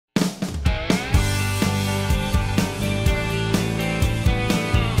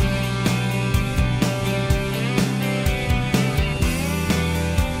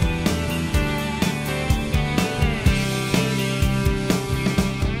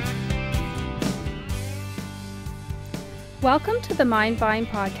Welcome to the Mind Vine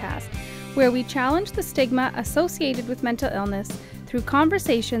podcast, where we challenge the stigma associated with mental illness through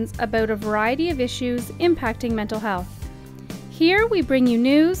conversations about a variety of issues impacting mental health. Here we bring you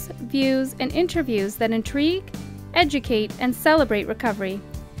news, views, and interviews that intrigue, educate, and celebrate recovery.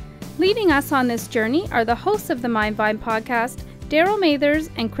 Leading us on this journey are the hosts of the Mind Vine podcast, Darryl Mathers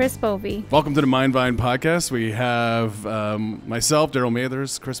and Chris Bovie. Welcome to the Mind Vine podcast. We have myself, Darryl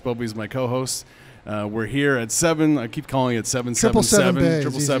Mathers. Chris Bovie is my co-host. We're here at 7. I keep calling it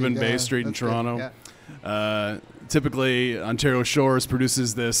 777 Bay Street in Toronto. Yeah. Typically, Ontario Shores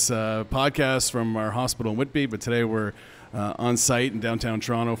produces this podcast from our hospital in Whitby, but today we're on site in downtown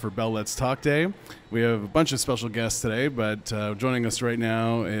Toronto for Bell Let's Talk Day. We have a bunch of special guests today, but joining us right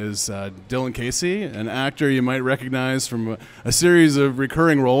now is Dillon Casey, an actor you might recognize from a series of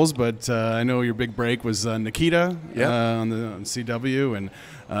recurring roles, but I know your big break was Nikita on CW, and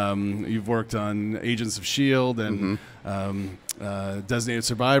you've worked on Agents of S.H.I.E.L.D. and Designated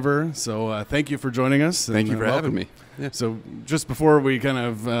Survivor. So thank you for joining us. Thank you for having me. Yeah. So just before we kind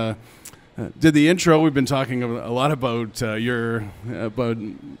of did the intro, we've been talking a lot about your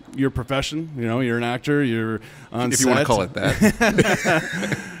profession. You know, you're an actor. You're on set. If you want to call it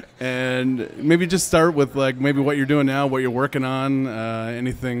that. And maybe just start with like maybe what you're doing now, what you're working on,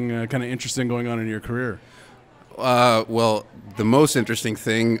 anything kind of interesting going on in your career. Well, the most interesting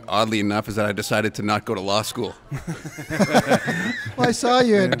thing, oddly enough, is that I decided to not go to law school. Well, I saw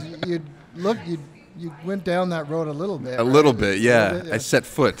you. You went down that road a little bit. A little bit, yeah. I set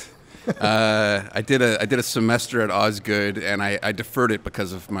foot. I did a semester at Osgood, and I deferred it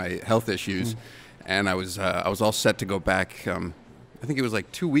because of my health issues, and I was all set to go back. I think it was like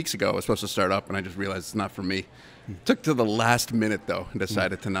 2 weeks ago I was supposed to start up, and I just realized it's not for me. Took to the last minute though, and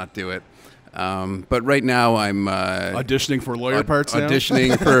decided to not do it. But right now I'm auditioning for lawyer parts now?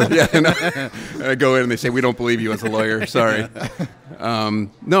 Auditioning for and I go in and they say, we don't believe you as a lawyer. Sorry.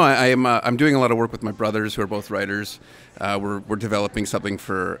 No, I'm doing a lot of work with my brothers who are both writers. We're developing something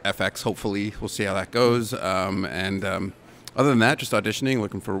for FX. Hopefully, we'll see how that goes. And other than that, just auditioning,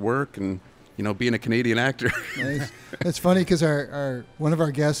 looking for work, and being a Canadian actor. Nice. It's funny because our one of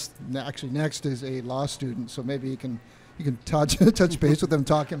our guests actually next is a law student, so maybe you can touch base with them,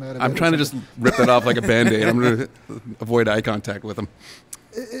 talking about it. I'm trying to just rip it off like a Band-Aid. I'm going to avoid eye contact with them.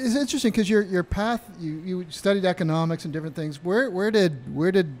 It's interesting because your path, you studied economics and different things. Where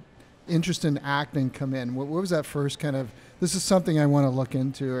did interest in acting come in? What was that first kind of, this is something I want to look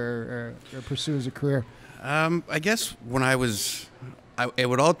into or pursue as a career? I guess when it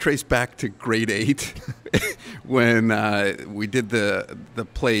would all trace back to grade 8 when we did the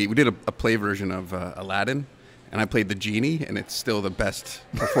play. We did a play version of Aladdin. And I played the genie, and it's still the best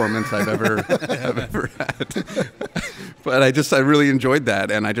performance I've ever had. But I really enjoyed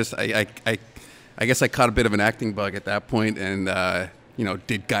that, and I guess I caught a bit of an acting bug at that point, and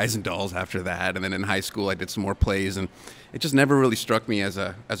did Guys and Dolls after that, and then in high school I did some more plays, and it just never really struck me as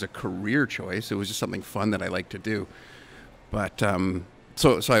a career choice. It was just something fun that I liked to do. But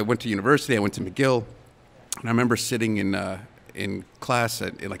so I went to university. I went to McGill, and I remember sitting in class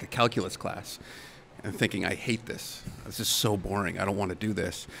in like a calculus class. And thinking, I hate this. This is so boring. I don't want to do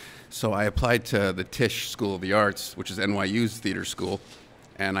this. So I applied to the Tisch School of the Arts, which is NYU's theater school,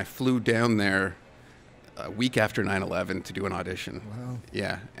 and I flew down there a week after 9/11 to do an audition. Wow.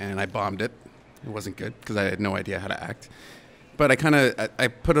 Yeah, and I bombed it. It wasn't good because I had no idea how to act. But I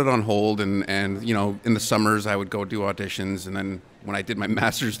put it on hold, and in the summers I would go do auditions, and then when I did my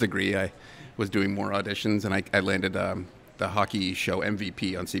master's degree, I was doing more auditions, and I landed the hockey show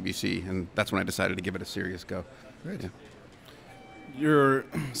MVP on CBC, and that's when I decided to give it a serious go. Great. Yeah. Your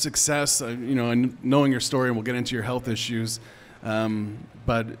success, and knowing your story, and we'll get into your health issues,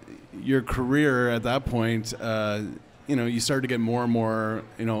 but your career at that point, you started to get more and more,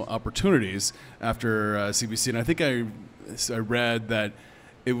 opportunities after CBC, and I think I read that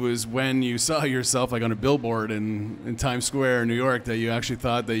it was when you saw yourself like on a billboard in Times Square, New York, that you actually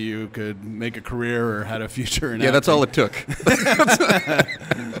thought that you could make a career or had a future in acting. That's all it took.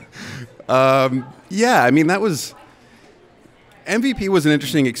 Yeah, I mean, that was... MVP was an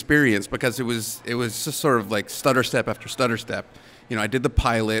interesting experience because it was just sort of like stutter step after stutter step. I did the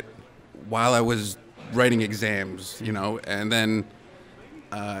pilot while I was writing exams, and then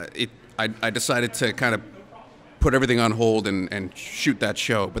I decided to kind of put everything on hold and shoot that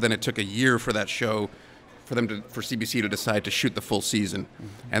show. But then it took a year for that show, for CBC to decide to shoot the full season.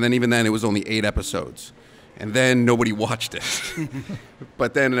 And then even then, it was only 8 episodes. And then nobody watched it.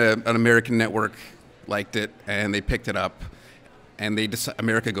 But then an American network liked it, and they picked it up. And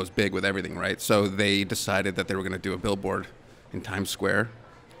America goes big with everything, right? So they decided that they were going to do a billboard in Times Square.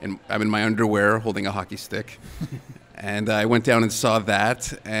 And I'm in my underwear holding a hockey stick. And I went down and saw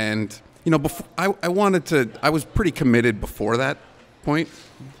that, and before I was pretty committed before that point,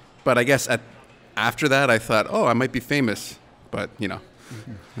 but I guess after that I thought, oh, I might be famous, but I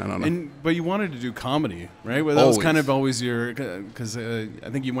don't know. But you wanted to do comedy, right? Well, that was kind of always your, because I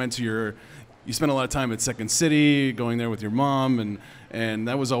think you spent a lot of time at Second City, going there with your mom, and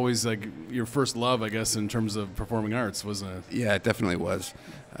that was always like your first love, I guess, in terms of performing arts, wasn't it? Yeah, it definitely was.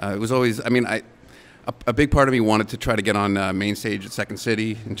 It was always, a big part of me wanted to try to get on main stage at Second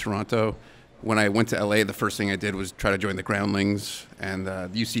City in Toronto. When I went to LA, the first thing I did was try to join the Groundlings and the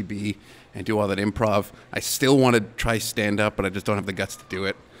UCB and do all that improv. I still want to try stand-up, but I just don't have the guts to do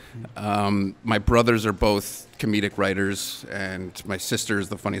it. My brothers are both comedic writers, and my sister is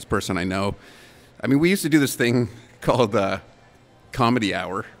the funniest person I know. We used to do this thing called Comedy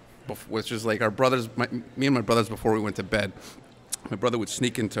Hour, which is like me and my brothers before we went to bed. My brother would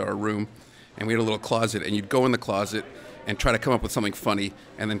sneak into our room, and we had a little closet, and you'd go in the closet and try to come up with something funny,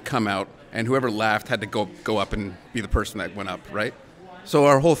 and then come out, and whoever laughed had to go up and be the person that went up, right? So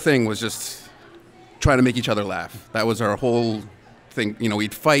our whole thing was just trying to make each other laugh. That was our whole thing.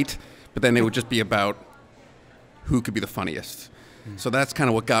 We'd fight, but then it would just be about who could be the funniest. So that's kind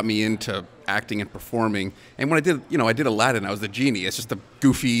of what got me into acting and performing. And when I did Aladdin, I was the genie. It's just a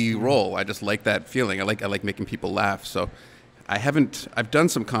goofy role. I just like that feeling. I like making people laugh. So I've done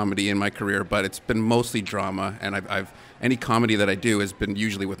some comedy in my career, but it's been mostly drama. And any comedy that I do has been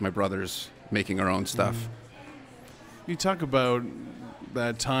usually with my brothers making our own stuff. You talk about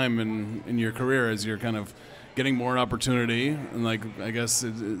that time in your career as you're kind of getting more opportunity, and I guess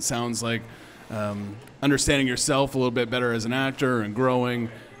it sounds like understanding yourself a little bit better as an actor and growing,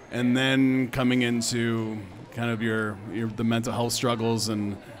 and then coming into kind of the mental health struggles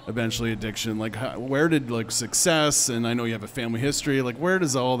and eventually addiction. Where did success, and I know you have a family history, where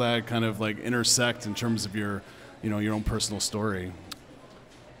does all that kind of intersect in terms of your your own personal story?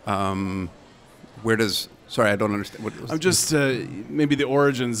 Sorry, I don't understand. I'm just maybe the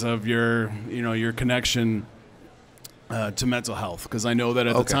origins of your connection to mental health, because I know that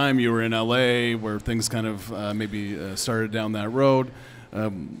at the time you were in LA, where things kind of maybe started down that road.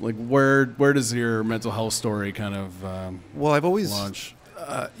 Where does your mental health story kind of I've always launch?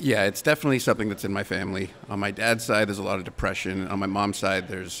 It's definitely something that's in my family. On my dad's side, there's a lot of depression. On my mom's side,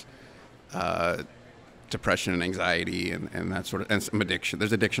 there's depression and anxiety and that sort of, and some addiction.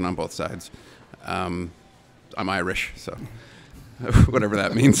 There's addiction on both sides. I'm Irish, so whatever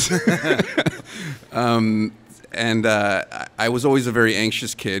that means. I was always a very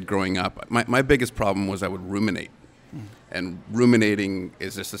anxious kid growing up. My biggest problem was I would ruminate. And ruminating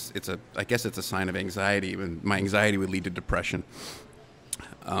is I guess it's a sign of anxiety, and my anxiety would lead to depression.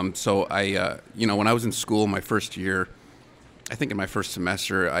 So when I was in school my first year, I think in my first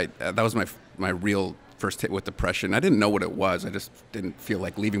semester, that was my real first hit with depression. I didn't know what it was. I just didn't feel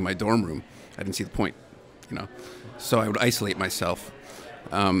like leaving my dorm room. I didn't see the point, So I would isolate myself.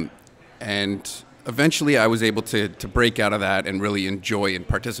 And eventually I was able to break out of that and really enjoy and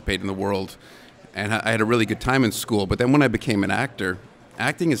participate in the world. And I had a really good time in school. But then when I became an actor,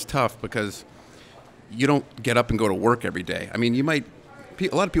 acting is tough because you don't get up and go to work every day. A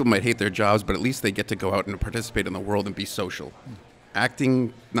lot of people might hate their jobs, but at least they get to go out and participate in the world and be social.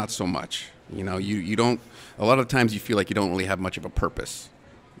 Acting, not so much. You don't, a lot of times you feel like you don't really have much of a purpose,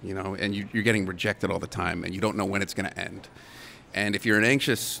 and you're getting rejected all the time, and you don't know when it's going to end. And if you're an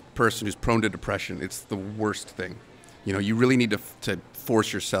anxious person who's prone to depression, it's the worst thing. You really need to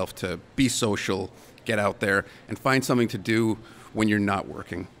force yourself to be social, get out there, and find something to do when you're not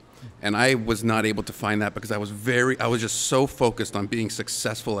working. And I was not able to find that because I was just so focused on being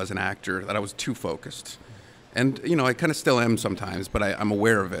successful as an actor that I was too focused. And, I kind of still am sometimes, but I'm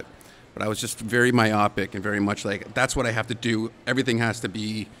aware of it. But I was just very myopic and very much like, that's what I have to do. Everything has to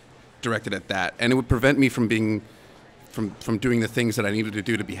be directed at that. And it would prevent me from doing the things that I needed to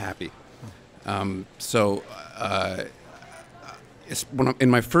do to be happy. In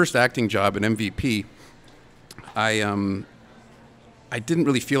my first acting job at MVP, I didn't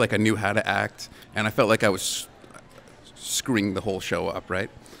really feel like I knew how to act, and I felt like I was screwing the whole show up, right?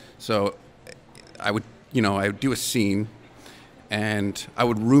 So I would do a scene, and I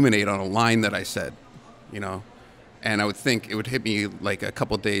would ruminate on a line that I said, and I would think it would hit me like a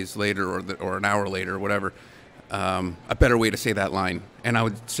couple days later or an hour later or whatever, a better way to say that line. And I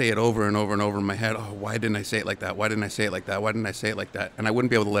would say it over and over and over in my head. Oh, why didn't I say it like that? Why didn't I say it like that? Why didn't I say it like that? And I wouldn't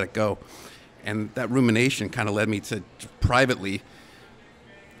be able to let it go. And that rumination kind of led me to privately,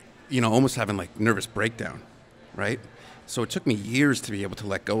 almost having like nervous breakdown, right? So it took me years to be able to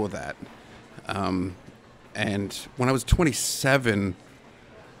let go of that. And when I was 27,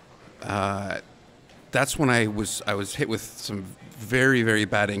 that's when I was hit with some very, very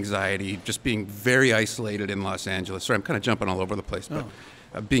bad anxiety, just being very isolated in Los Angeles. Sorry, I'm kind of jumping all over the place, but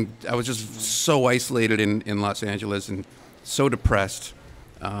I was just so isolated in Los Angeles and so depressed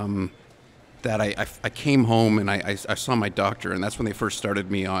that I came home and I saw my doctor, and that's when they first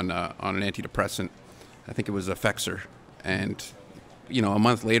started me on an antidepressant. I think it was Effexor, and a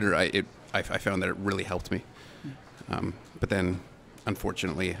month later I found that it really helped me. But then,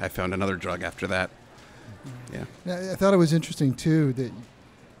 unfortunately, I found another drug after that. Yeah. I thought it was interesting too that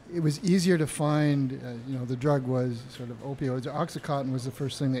it was easier to find. The drug was sort of opioids. OxyContin was the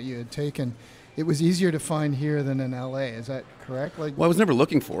first thing that you had taken. It was easier to find here than in LA. Is that correct? Well, I was never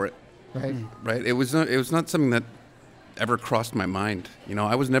looking for it. Right. Right. It was not something that ever crossed my mind.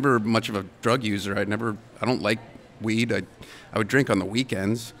 I was never much of a drug user. I don't like weed. I would drink on the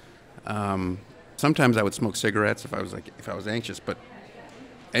weekends. Sometimes I would smoke cigarettes if I was anxious, but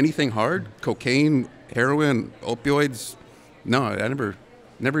anything hard, cocaine, heroin, opioids, no, I never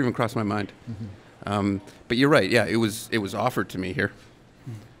even crossed my mind. Mm-hmm. But you're right. Yeah, it was offered to me here,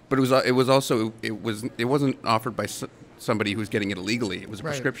 but it wasn't offered by somebody who's getting it illegally. It was a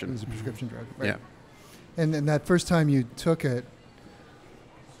prescription. It was a prescription drug. Right. Yeah. And that first time you took it,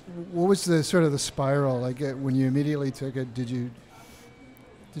 what was the sort of the spiral? Like when you immediately took it, did you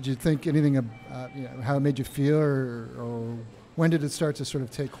think anything about how it made you feel, or when did it start to sort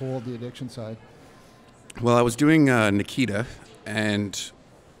of take hold, the addiction side? Well, I was doing Nikita, and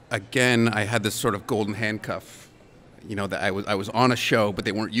again, I had this sort of golden handcuff, that I was on a show, but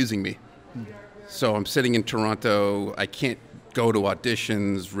they weren't using me. So I'm sitting in Toronto. I can't go to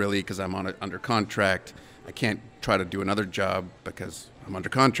auditions really because I'm under contract. I can't try to do another job because I'm under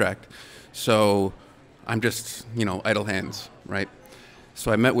contract. So I'm just, idle hands, right?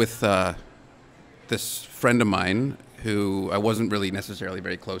 So I met with this friend of mine who I wasn't really necessarily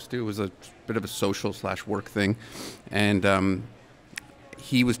very close to. It was a bit of a social / work thing. And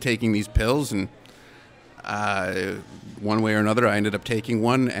he was taking these pills, and one way or another, I ended up taking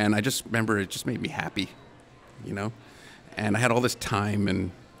one, and I just remember it just made me happy, and I had all this time,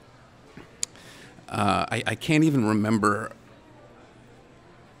 and I can't even remember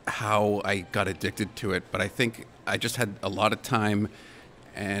how I got addicted to it, but I think I just had a lot of time,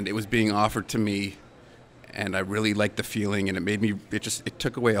 and it was being offered to me, and I really liked the feeling, and it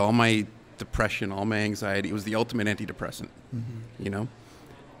took away all my depression, all my anxiety. It was the ultimate antidepressant,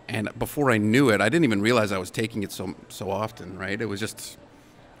 And before I knew it, I didn't even realize I was taking it so often, right? It was just,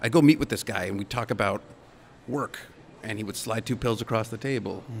 I'd go meet with this guy, and we'd talk about work, and he would slide 2 pills across the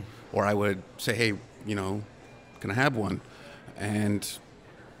table. Or I would say, hey, can I have one? And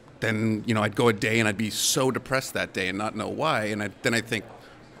then, I'd go a day, and I'd be so depressed that day and not know why. And then I'd think,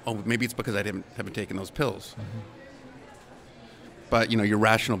 oh, maybe it's because I haven't taken those pills. But, your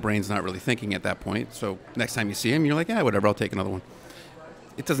rational brain's not really thinking at that point. So next time you see him, you're like, yeah, whatever, I'll take another one.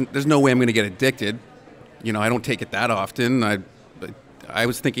 There's no way I'm going to get addicted. I don't take it that often. I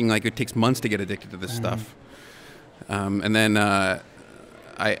was thinking like it takes months to get addicted to this stuff. And then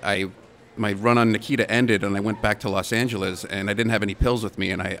my run on Nikita ended, and I went back to Los Angeles, and I didn't have any pills with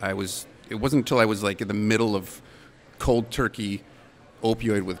me. And it wasn't until I was like in the middle of cold turkey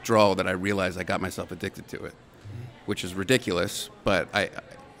opioid withdrawal that I realized I got myself addicted to it, which is ridiculous. But I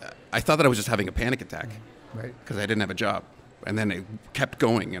thought that I was just having a panic attack, right? Because I didn't have a job. And then it kept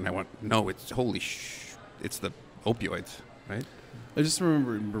going, and I went, no, it's the opioids, right? I just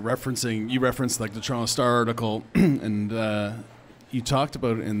remember you referenced like the Toronto Star article, and you talked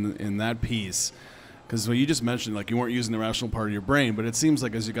about it in that piece, because what you just mentioned, like you weren't using the rational part of your brain, but it seems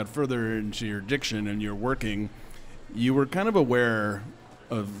like as you got further into your addiction and you're working, you were kind of aware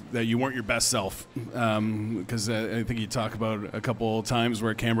of that you weren't your best self, because I think you talk about a couple times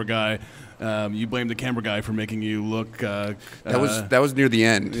where a camera guy, you blamed the camera guy for making you look. That was near the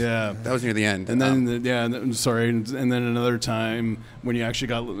end. Yeah, that was near the end. And then and then another time when you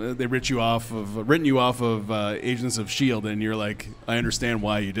actually they written you off of Agents of S.H.I.E.L.D. and you're like, I understand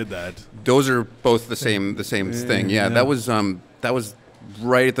why you did that. Those are both the same thing. Yeah, that was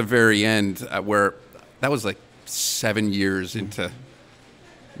right at the very end where that was like 7 years into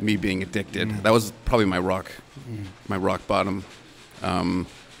me being addicted. That was probably my rock bottom. At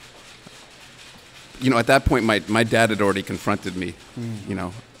that point, my dad had already confronted me,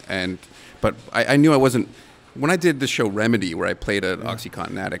 but I knew I wasn't. When I did the show Remedy, where I played an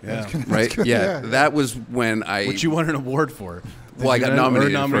OxyContin addict, right? Yeah, that was when which you won an award for. Well, I got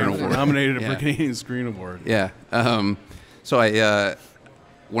nominated for an award. Nominated for Canadian Screen Award. Yeah. So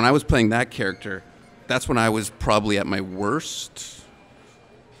when I was playing that character, that's when I was probably at my worst.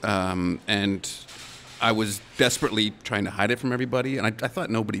 And I was desperately trying to hide it from everybody, and I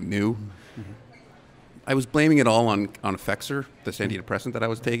thought nobody knew. was blaming it all on Effexor, this antidepressant that I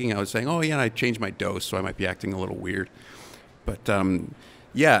was taking. I was saying, oh, yeah, I changed my dose, so I might be acting a little weird. But,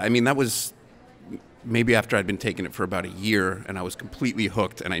 yeah, I mean, that was maybe after I'd been taking it for about a year, and I was completely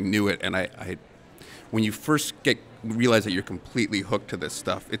hooked, and I knew it. And I when you first realize that you're completely hooked to this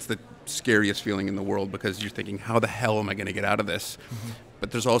stuff, it's the scariest feeling in the world, because you're thinking, how the hell am I going to get out of this? Mm-hmm.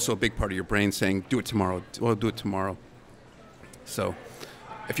 But there's also a big part of your brain saying, do it tomorrow. Well, do it tomorrow. So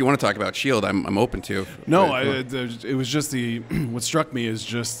if you want to talk about SHIELD, I'm open to. No, it was just what struck me is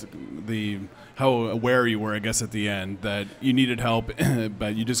just how aware you were, I guess, at the end, that you needed help,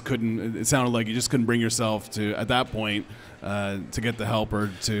 but you just couldn't. It sounded like you just couldn't bring yourself to, at that point, to get the help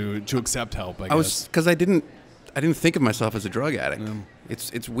or to accept help. I guess because I didn't think of myself as a drug addict. Yeah.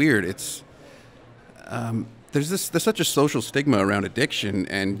 It's weird. There's such a social stigma around addiction,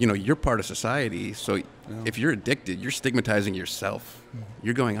 and you're part of society. So if you're addicted, you're stigmatizing yourself. Mm.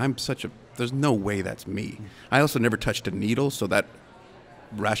 You're going, there's no way that's me. Mm. I also never touched a needle, so that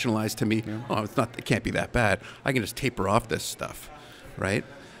rationalized to me, it can't be that bad. I can just taper off this stuff, right?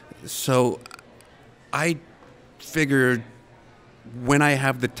 So I figured when I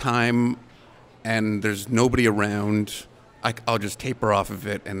have the time and there's nobody around, I'll just taper off of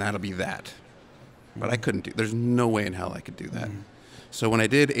it, and that'll be that. But I couldn't there's no way in hell I could do that. Mm. So when I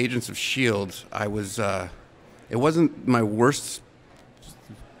did Agents of S.H.I.E.L.D., I was, it wasn't my worst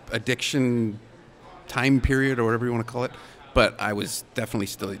addiction time period, or whatever you want to call it, but I was definitely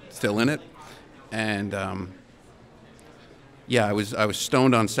still in it. And I was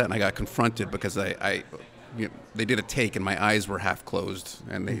stoned on set, and I got confronted because they did a take and my eyes were half closed,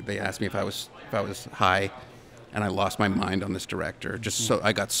 and they asked me if I was high. And I lost my mind on this director.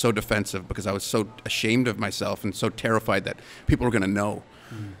 I got so defensive because I was so ashamed of myself and so terrified that people were going to know,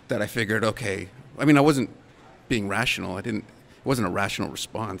 that I figured, okay. I mean, I wasn't being rational. It wasn't a rational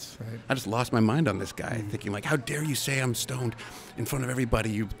response. Right. I just lost my mind on this guy, thinking like, how dare you say I'm stoned in front of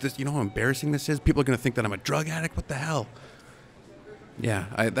everybody? You know how embarrassing this is? People are going to think that I'm a drug addict. What the hell? Yeah,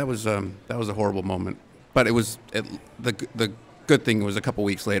 that was a horrible moment. But the good thing was a couple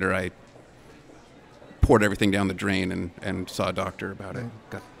weeks later, I poured everything down the drain and saw a doctor about it.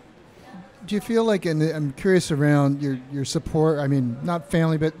 Do you feel like, and I'm curious around your support, I mean, not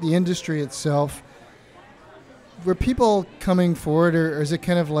family, but the industry itself, were people coming forward, or is it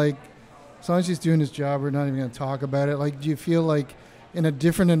kind of like, as long as he's doing his job, we're not even going to talk about it? Like, do you feel like in a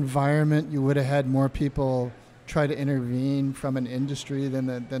different environment, you would have had more people try to intervene from an industry than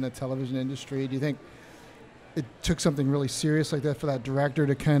a television industry? Do you think it took something really serious like that for that director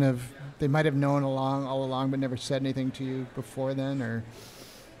to kind of, they might have known all along but never said anything to you before then? Or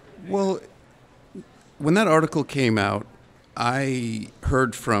well, when that article came out, I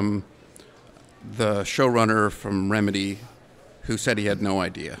heard from the showrunner from Remedy, who said he had no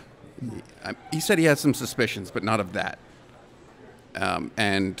idea. He said he had some suspicions, but not of that.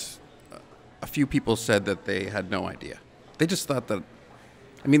 And a few people said that they had no idea. They just thought that,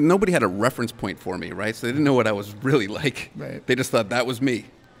 I mean, nobody had a reference point for me, right? So they didn't know what I was really like. Right. They just thought that was me.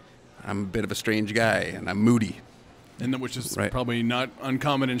 I'm a bit of a strange guy, and I'm moody. And which is probably not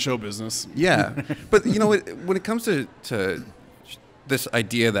uncommon in show business. Yeah. But, when it comes to this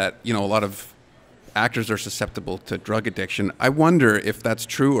idea that, a lot of actors are susceptible to drug addiction, I wonder if that's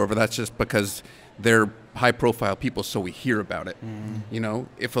true, or if that's just because they're high-profile people, so we hear about it. Mm.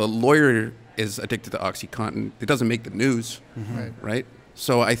 If a lawyer is addicted to OxyContin, it doesn't make the news, right?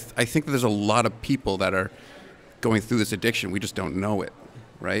 So I think that there's a lot of people that are going through this addiction. We just don't know it,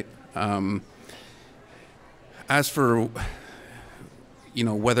 right? As for,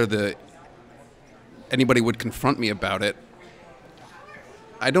 whether anybody would confront me about it,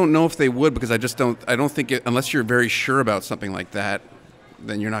 I don't know if they would, because I don't think unless you're very sure about something like that,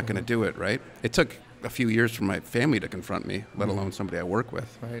 then you're not going to do it, right? It took a few years for my family to confront me, let alone somebody I work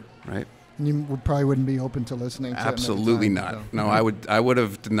with. Right. And you probably wouldn't be open to listening to it. Absolutely not. So. No, I would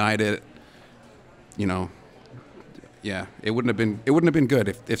have denied it, Yeah, it wouldn't have been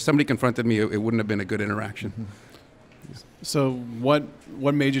good. If somebody confronted me, it wouldn't have been a good interaction. Mm-hmm. So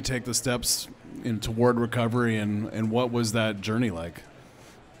what made you take the steps toward recovery, and what was that journey like?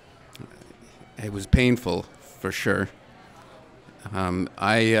 It was painful, for sure.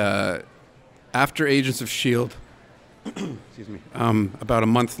 After Agents of S.H.I.E.L.D., excuse me, about a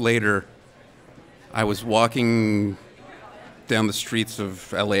month later, I was walking down the streets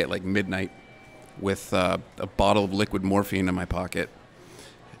of LA at like midnight with a bottle of liquid morphine in my pocket.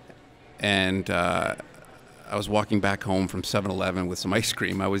 And I was walking back home from 7-Eleven with some ice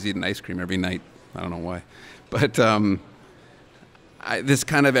cream. I was eating ice cream every night. I don't know why. But this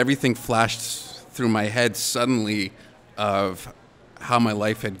kind of everything flashed through my head suddenly of how my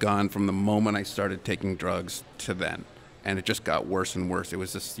life had gone from the moment I started taking drugs to then. And it just got worse and worse. It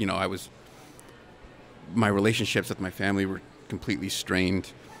was just, my relationships with my family were completely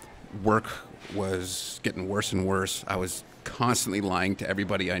strained. Work was getting worse and worse. I was constantly lying to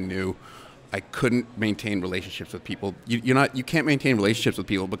everybody I knew. I couldn't maintain relationships with people. You can't maintain relationships with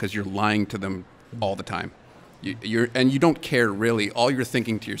people because you're lying to them all the time. And you don't care really. All you're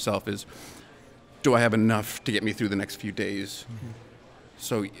thinking to yourself is, do I have enough to get me through the next few days? Mm-hmm.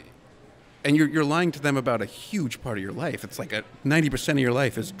 So, and you're lying to them about a huge part of your life. It's like 90% of your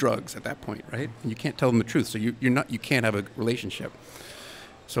life is drugs at that point, right? And you can't tell them the truth, so you can't have a relationship.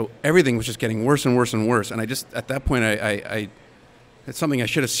 So everything was just getting worse and worse and worse. And I just, at that point, it's something I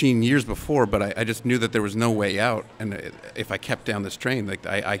should have seen years before, but I just knew that there was no way out. And if I kept down this train, like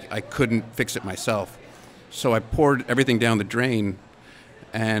I couldn't fix it myself. So I poured everything down the drain,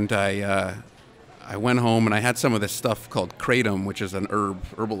 and I went home, and I had some of this stuff called kratom, which is an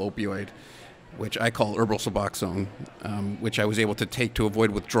herbal opioid, which I call herbal Suboxone, which I was able to take to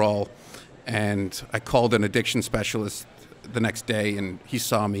avoid withdrawal. And I called an addiction specialist the next day, and he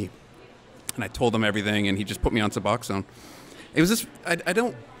saw me, and I told him everything, and he just put me on Suboxone. It was this,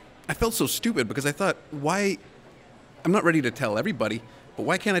 I felt so stupid because I thought, why, I'm not ready to tell everybody, but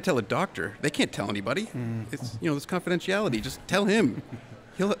why can't I tell a doctor? They can't tell anybody. It's, there's confidentiality. Just tell him.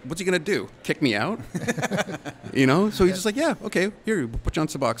 What's he going to do? Kick me out? So he's just like, yeah, okay, here, we'll put you on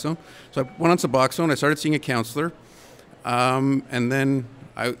Suboxone. So I went on Suboxone. I started seeing a counselor. And then,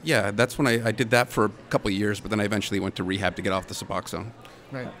 that's when I did that for a couple of years, but then I eventually went to rehab to get off the Suboxone.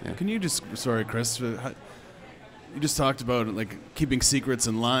 Right. Yeah. Can you just, sorry, Chris, you just talked about like keeping secrets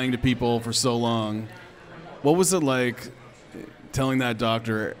and lying to people for so long. What was it like telling that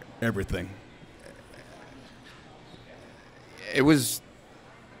doctor everything? It was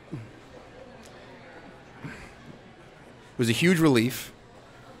a huge relief,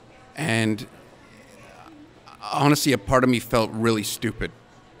 and honestly, a part of me felt really stupid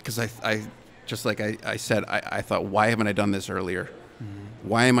because I just like I said, I thought, why haven't I done this earlier? Mm-hmm.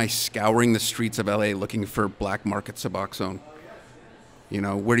 Why am I scouring the streets of LA looking for black market Suboxone?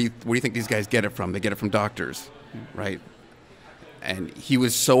 Where do you think these guys get it from? They get it from doctors, right? And he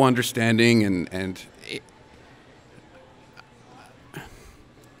was so understanding, and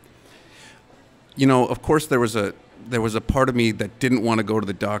of course there was a part of me that didn't want to go to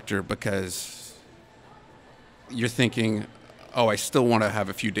the doctor because you're thinking, oh, I still want to have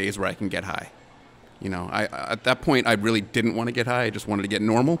a few days where I can get high. At that point, I really didn't want to get high. I just wanted to get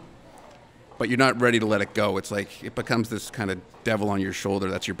normal. But you're not ready to let it go. It's like it becomes this kind of devil on your shoulder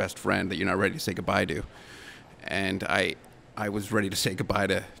that's your best friend that you're not ready to say goodbye to. And I was ready to say goodbye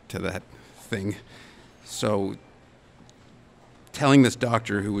to that thing. So telling this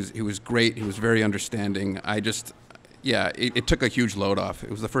doctor who was great, who was very understanding, it took a huge load off.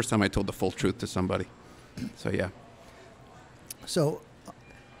 It was the first time I told the full truth to somebody. So, yeah. So,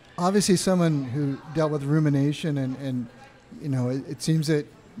 obviously someone who dealt with rumination and it seems that,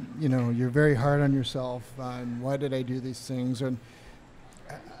 you're very hard on yourself on why did I do these things? And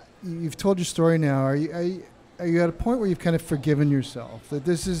you've told your story now. Are you at a point where you've kind of forgiven yourself? That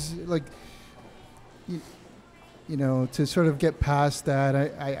this is like, to sort of get past that,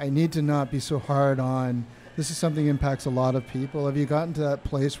 I need to not be so hard on, this is something that impacts a lot of people. Have you gotten to that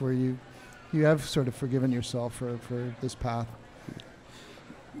place where you have sort of forgiven yourself for this path?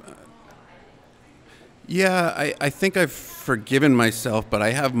 Yeah, I think I've forgiven myself, but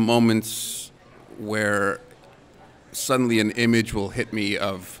I have moments where suddenly an image will hit me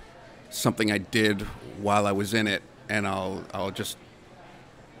of something I did while I was in it, and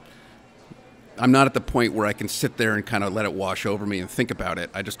I'm not at the point where I can sit there and kind of let it wash over me and think about it.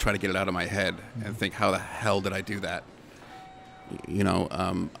 I just try to get it out of my head and think, how the hell did I do that?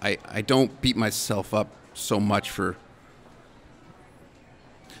 I don't beat myself up so much for,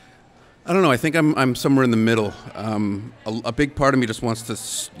 I don't know. I think I'm somewhere in the middle. A big part of me just wants to,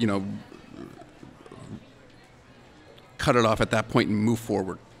 cut it off at that point and move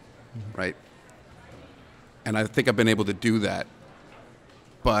forward, right? And I think I've been able to do that,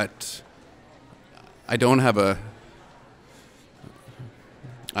 but I don't have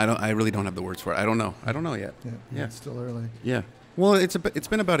I really don't have the words for it. I don't know yet. Yeah. It's still early. Yeah. Well, it's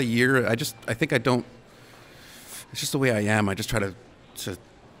been about a year. I think I don't. It's just the way I am. I just try to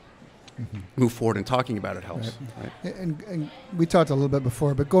move forward, and talking about it helps. Right. And we talked a little bit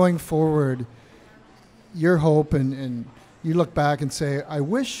before, but going forward, your hope and you look back and say, I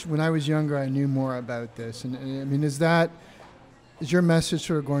wish when I was younger I knew more about this. And I mean, is your message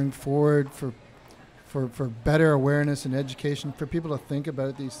sort of going forward for better awareness and education for people to think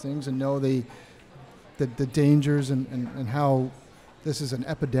about these things and know the dangers and how this is an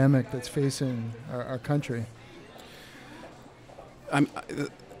epidemic that's facing our country?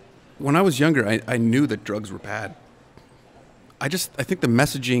 When I was younger, I knew that drugs were bad. I think the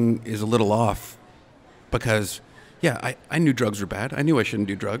messaging is a little off because, yeah, I knew drugs were bad. I knew I shouldn't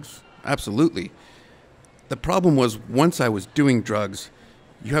do drugs. Absolutely. The problem was once I was doing drugs,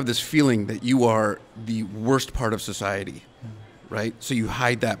 you have this feeling that you are the worst part of society, right? So you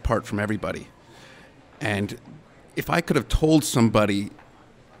hide that part from everybody. And if I could have told somebody,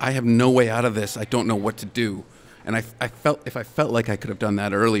 I have no way out of this, I don't know what to do. And I felt if I felt like I could have done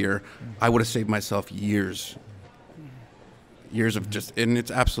that earlier, I would have saved myself years of just, and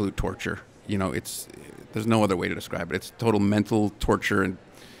it's absolute torture. You know, there's no other way to describe it. It's total mental torture and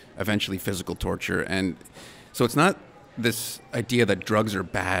eventually physical torture. And so it's not this idea that drugs are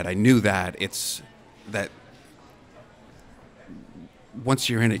bad. I knew that. It's that once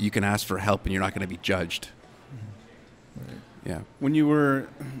you're in it, you can ask for help and you're not going to be judged. Yeah. When you were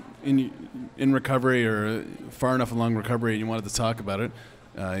in recovery or far enough along recovery and you wanted to talk about it,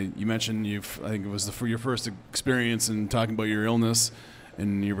 you mentioned I think it was your first experience in talking about your illness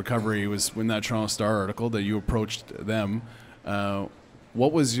and your recovery was when that Toronto Star article that you approached them.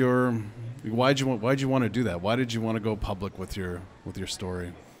 What was why'd you want to do that? Why did you want to go public with your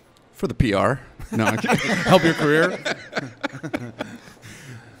story? For the PR. No, help your career.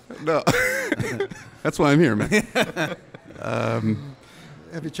 No, that's why I'm here, man.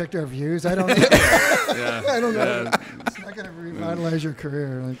 Have you checked our views? I don't know. I don't know. Yeah. It's not going to revitalize your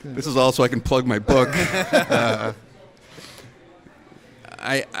career. Like that. This is also I can plug my book.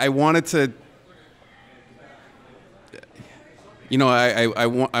 I wanted to, you know,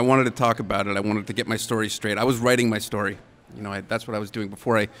 I wanted to talk about it. I wanted to get my story straight. I was writing my story. You know, that's what I was doing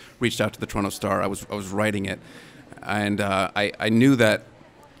before I reached out to the Toronto Star. I was writing it, and I knew that,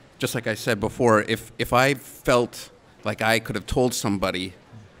 just like I said before, if I felt like I could have told somebody,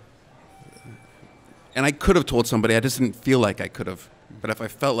 and I could have told somebody, I just didn't feel like I could have. But if I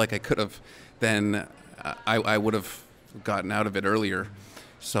felt like I could have, then I would have gotten out of it earlier.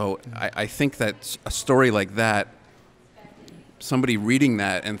 So I think that a story like that, somebody reading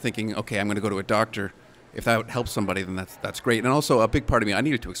that and thinking, okay, I'm going to go to a doctor, if that helps somebody, then that's great. And also a big part of me, I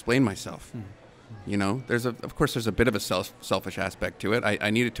needed to explain myself. You know, of course there's a bit of a selfish aspect to it.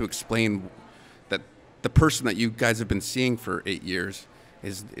 I needed to explain that the person that you guys have been seeing for 8 years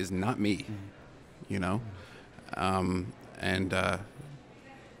is not me, you know?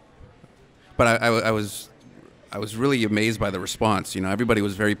 But I was really amazed by the response. You know, everybody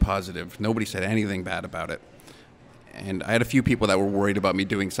was very positive. Nobody said anything bad about it. And I had a few people that were worried about me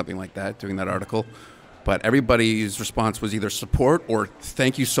doing something like that, doing that article. But everybody's response was either support or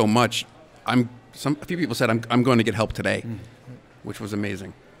thank you so much. A few people said I'm going to get help today, which was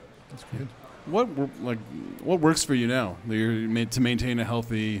amazing. That's good. What works for you now? You're made to maintain a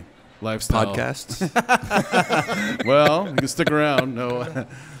healthy lifestyle. Podcasts. Well, you can stick around. No,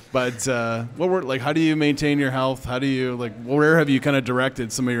 but how do you maintain your health? How do you where have you kind of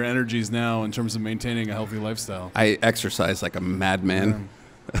directed some of your energies now in terms of maintaining a healthy lifestyle? I exercise like a madman.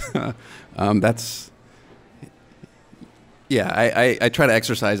 Yeah. I try to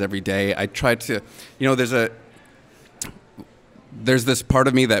exercise every day. I try to, you know, there's this part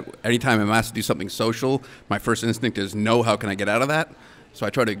of me that anytime I'm asked to do something social, my first instinct is, no, how can I get out of that? So I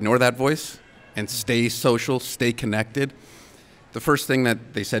try to ignore that voice and stay social, stay connected. The first thing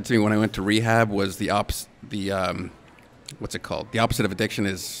that they said to me when I went to rehab was what's it called? The opposite of addiction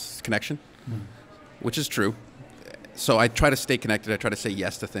is connection, which is true. So I try to stay connected. I try to say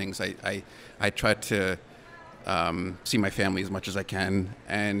yes to things. I try to see my family as much as I can.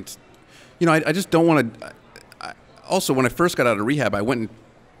 And, you know, I just don't want to... Also, when I first got out of rehab, I went and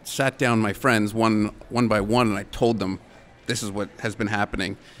sat down my friends one by one, and I told them, this is what has been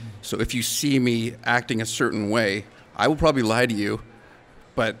happening. So if you see me acting a certain way, I will probably lie to you,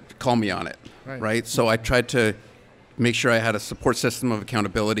 but call me on it, right? So I tried to make sure I had a support system of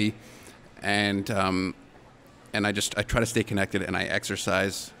accountability, and I try to stay connected, and I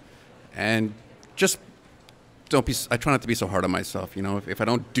exercise, and just I try not to be so hard on myself. You know, if I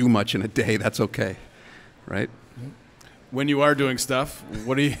don't do much in a day, that's okay, right? When you are doing stuff,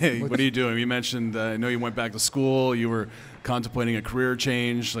 what are you doing? You mentioned I know you went back to school. You were contemplating a career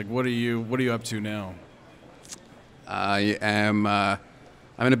change. What are you up to now? I'm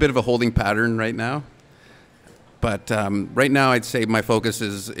in a bit of a holding pattern right now, but right now I'd say my focus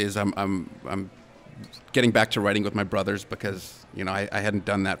is I'm getting back to writing with my brothers because, you know, I hadn't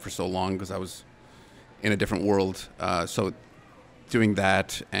done that for so long because I was in a different world. So doing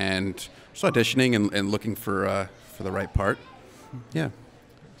that and just auditioning and looking for the right part. Yeah.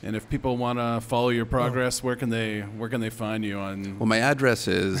 And if people want to follow your progress, where can they find you on? Well, my address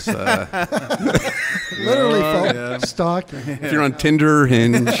is literally stalking. If you're on Tinder,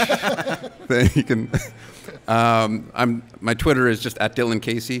 Hinge, then you can. My Twitter is just at Dillon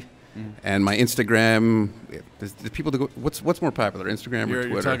Casey, and my Instagram. The people to go. What's more popular, Instagram or Twitter?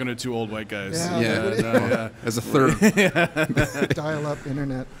 You're talking to two old white guys. Yeah. As a third. Dial-up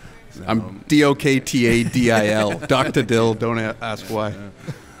internet. I'm DOKTADIL. Dr. Dill. Don't ask why.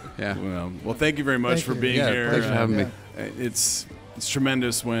 Yeah. Well, thank you very much for being here. Thanks for having me. It's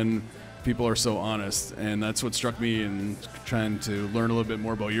tremendous when people are so honest, and that's what struck me in trying to learn a little bit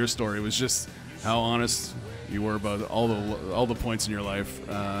more about your story. It was just how honest you were about all the points in your life,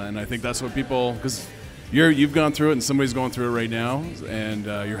 and I think that's what people, because you've gone through it, and somebody's going through it right now, and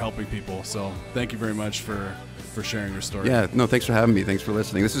you're helping people. So thank you very much for sharing your story. Yeah. No. Thanks for having me. Thanks for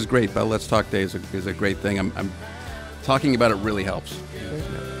listening. This is great. Bell Let's Talk Day is a great thing. I'm talking about it really helps.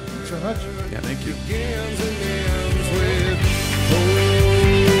 Thanks very much. Yeah, thank you.